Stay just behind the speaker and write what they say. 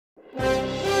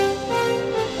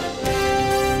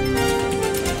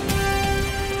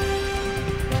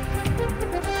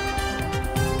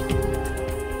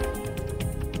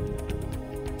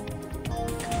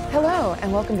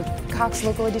welcome to Cox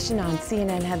Local Edition on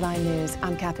CNN Headline News.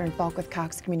 I'm Catherine Falk with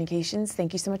Cox Communications.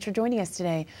 Thank you so much for joining us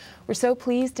today. We're so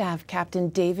pleased to have Captain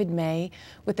David May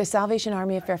with the Salvation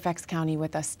Army of Fairfax County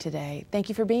with us today. Thank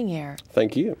you for being here.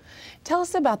 Thank you. Tell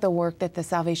us about the work that the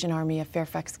Salvation Army of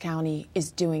Fairfax County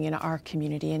is doing in our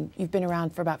community. And you've been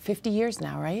around for about 50 years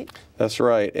now, right? That's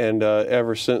right. And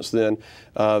ever since then,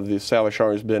 the Salvation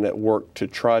Army has been at work to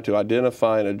try to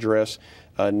identify and address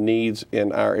needs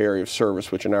in our area of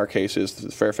service, which in our case is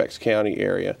the Fairfax County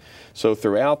area. So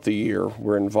throughout the year,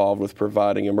 we're involved with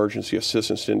providing emergency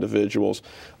assistance to individuals.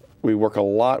 We work a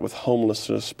lot with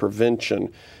homelessness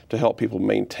prevention to help people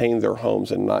maintain their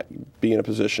homes and not be in a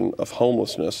position of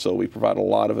homelessness. So we provide a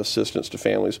lot of assistance to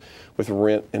families with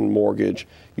rent and mortgage,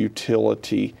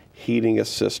 utility, heating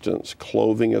assistance,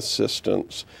 clothing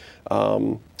assistance,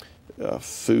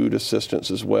 food assistance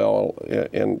as well,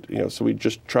 and so we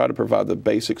just try to provide the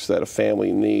basics that a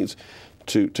family needs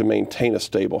to maintain a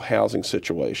stable housing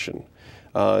situation.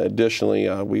 Additionally,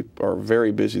 we are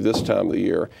very busy this time of the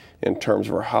year in terms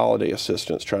of our holiday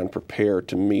assistance, trying to prepare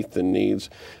to meet the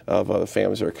needs of the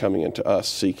families that are coming into us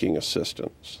seeking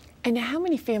assistance. And how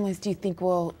many families do you think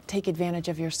will take advantage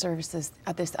of your services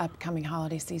at this upcoming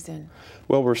holiday season?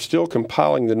 Well, we're still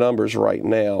compiling the numbers right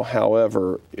now.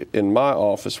 However, in my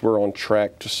office, we're on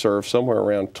track to serve somewhere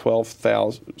around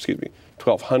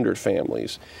 1,200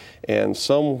 families and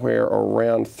somewhere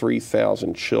around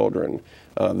 3,000 children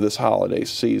this holiday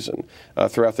season.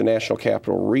 Throughout the National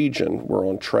Capital Region, we're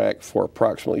on track for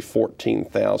approximately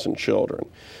 14,000 children.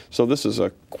 So this is a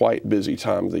quite busy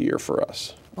time of the year for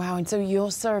us. Wow, and so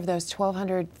you'll serve those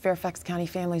 1,200 Fairfax County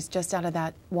families just out of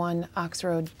that one Ox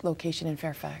Road location in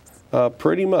Fairfax?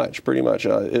 Pretty much.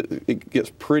 It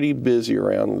gets pretty busy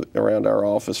around our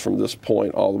office from this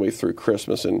point all the way through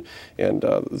Christmas, and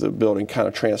the building kind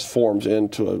of transforms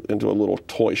into a little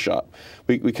toy shop.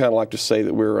 We kind of like to say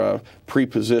that we're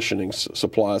pre-positioning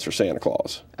supplies for Santa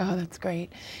Claus. Oh, that's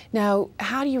great. Now,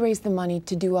 how do you raise the money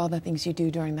to do all the things you do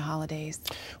during the holidays?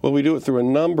 Well, we do it through a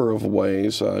number of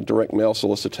ways, direct mail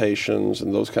solicitations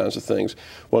and those kinds of things.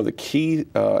 One of the key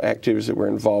activities that we're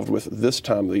involved with this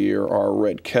time of the year are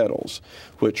red kettles,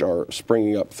 which are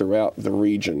springing up throughout the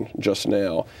region just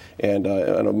now. And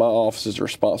my office is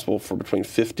responsible for between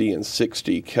 50 and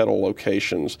 60 kettle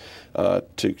locations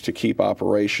to keep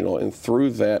operational. And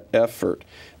through that effort,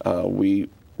 we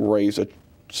raise a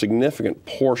significant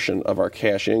portion of our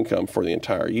cash income for the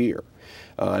entire year.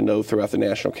 I know throughout the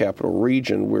National Capital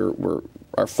Region,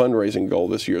 our fundraising goal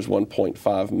this year is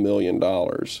 $1.5 million.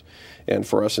 And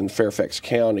for us in Fairfax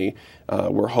County,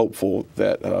 we're hopeful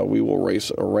that we will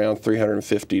raise around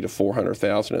 $350,000 to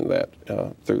 $400,000 in that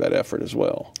through that effort as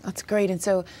well. That's great. And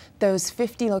so those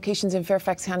 50 locations in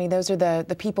Fairfax County, those are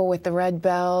the people with the red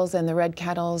bells and the red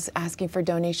kettles asking for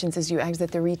donations as you exit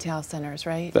the retail centers,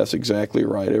 right? That's exactly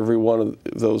right. Every one of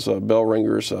those bell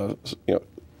ringers,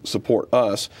 support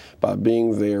us by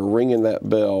being there, ringing that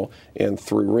bell, and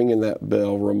through ringing that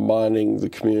bell, reminding the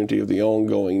community of the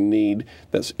ongoing need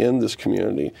that's in this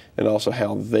community, and also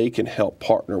how they can help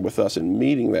partner with us in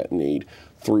meeting that need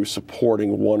through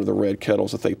supporting one of the red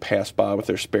kettles that they pass by with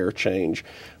their spare change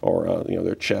or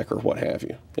their check or what have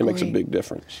you. It makes a big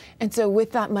difference. And so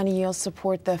with that money, you'll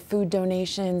support the food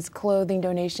donations, clothing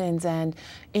donations, and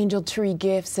angel tree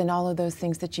gifts and all of those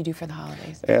things that you do for the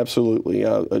holidays. Absolutely.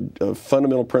 A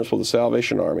fundamental principle of the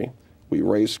Salvation Army, we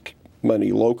raise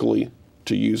money locally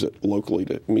to use it locally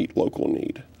to meet local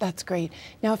need. That's great.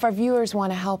 Now, if our viewers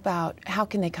want to help out, how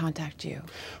can they contact you?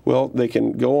 Well, they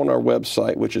can go on our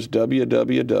website, which is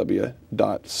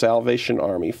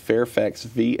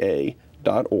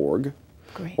www.salvationarmyfairfaxva.org.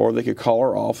 Great. Or they could call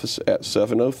our office at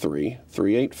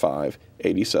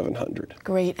 703-385-8700.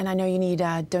 Great. And I know you need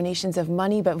donations of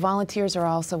money, but volunteers are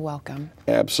also welcome.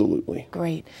 Absolutely.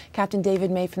 Great. Captain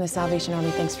David May from the Salvation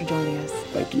Army, thanks for joining us.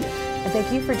 Thank you. And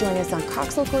thank you for joining us on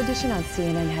Cox Local Edition on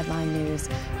CNN Headline News.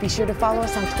 Be sure to follow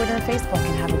us on Twitter and Facebook,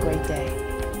 and have a great day.